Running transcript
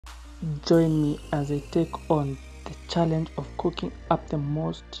Join me as I take on the challenge of cooking up the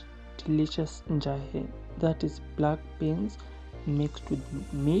most delicious njahi, that is black beans mixed with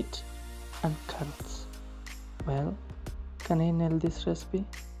meat and carrots. Well, can I nail this recipe?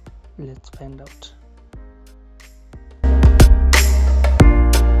 Let's find out.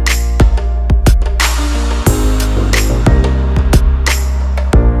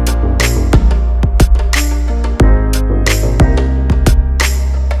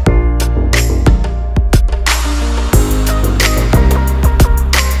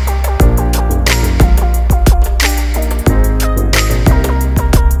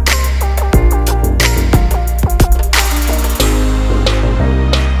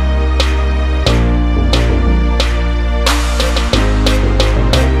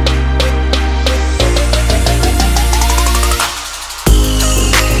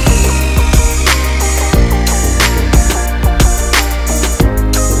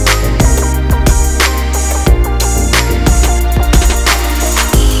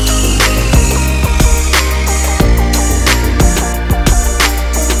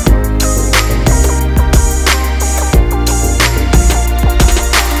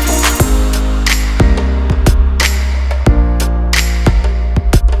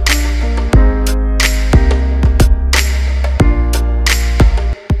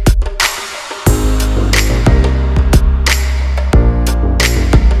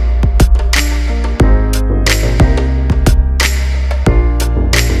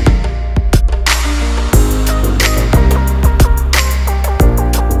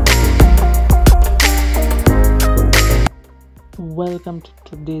 Welcome to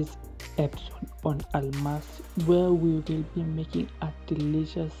today's episode on Almas, where we will be making a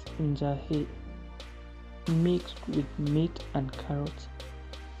delicious njahi mixed with meat and carrots.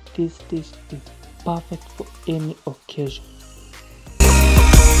 This dish is perfect for any occasion.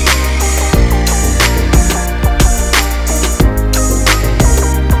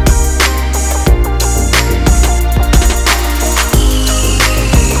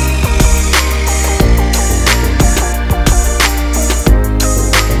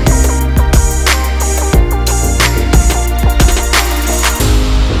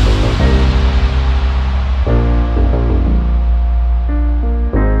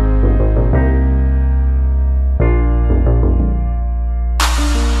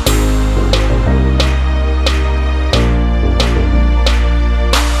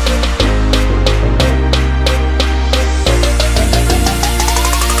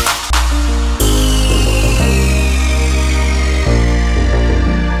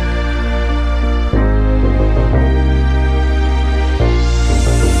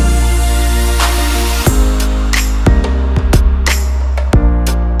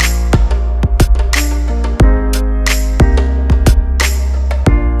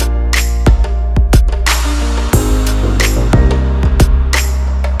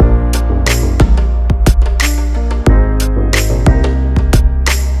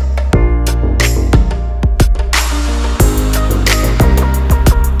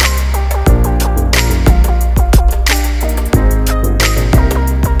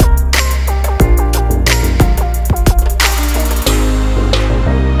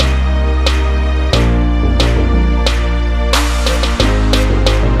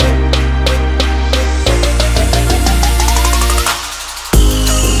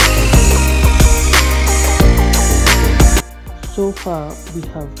 So far, we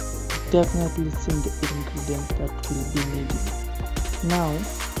have definitely seen the ingredients that will be needed. Now,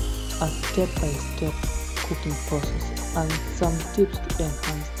 a step-by-step cooking process and some tips to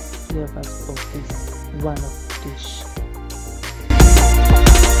enhance the flavors of this wonderful dish.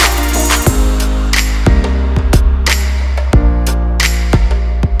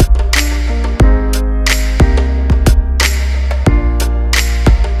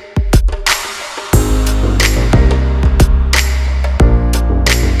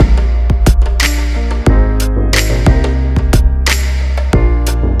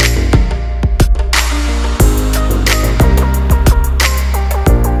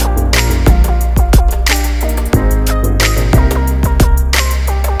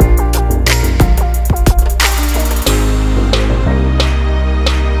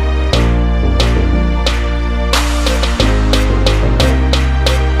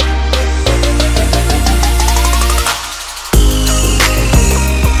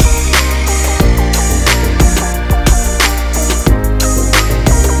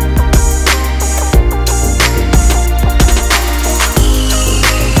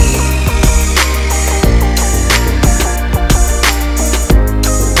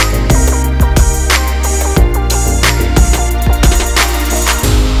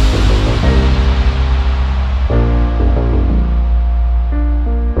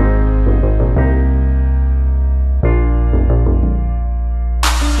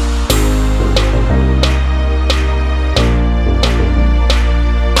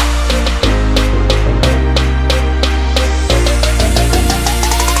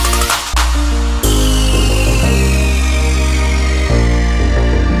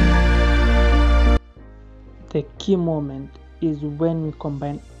 key moment is when we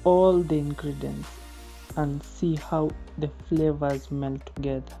combine all the ingredients and see how the flavors melt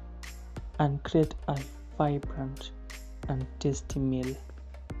together and create a vibrant and tasty meal.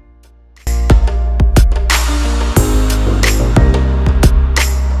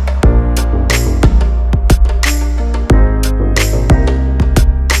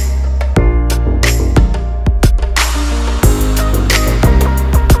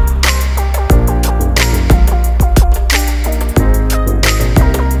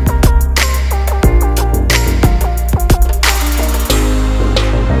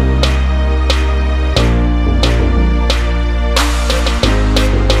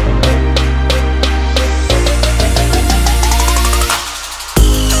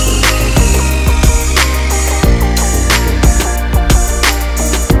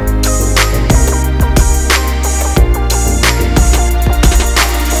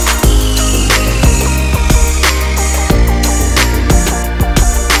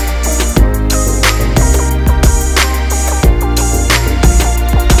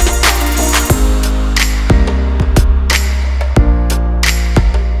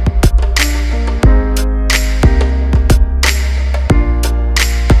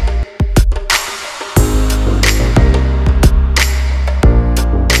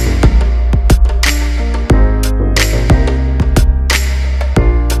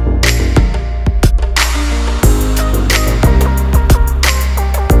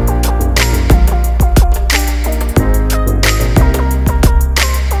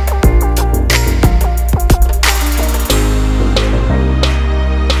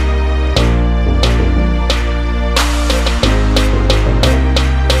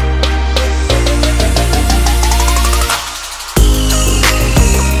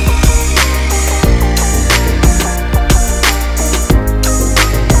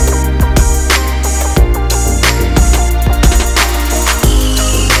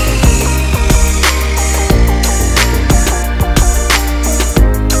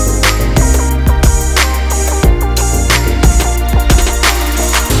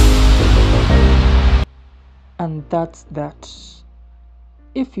 And that's that.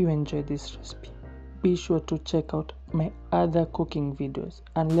 If you enjoyed this recipe, be sure to check out my other cooking videos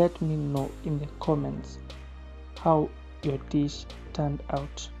and let me know in the comments how your dish turned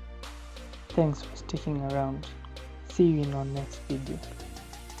out. Thanks for sticking around. See you in our next video.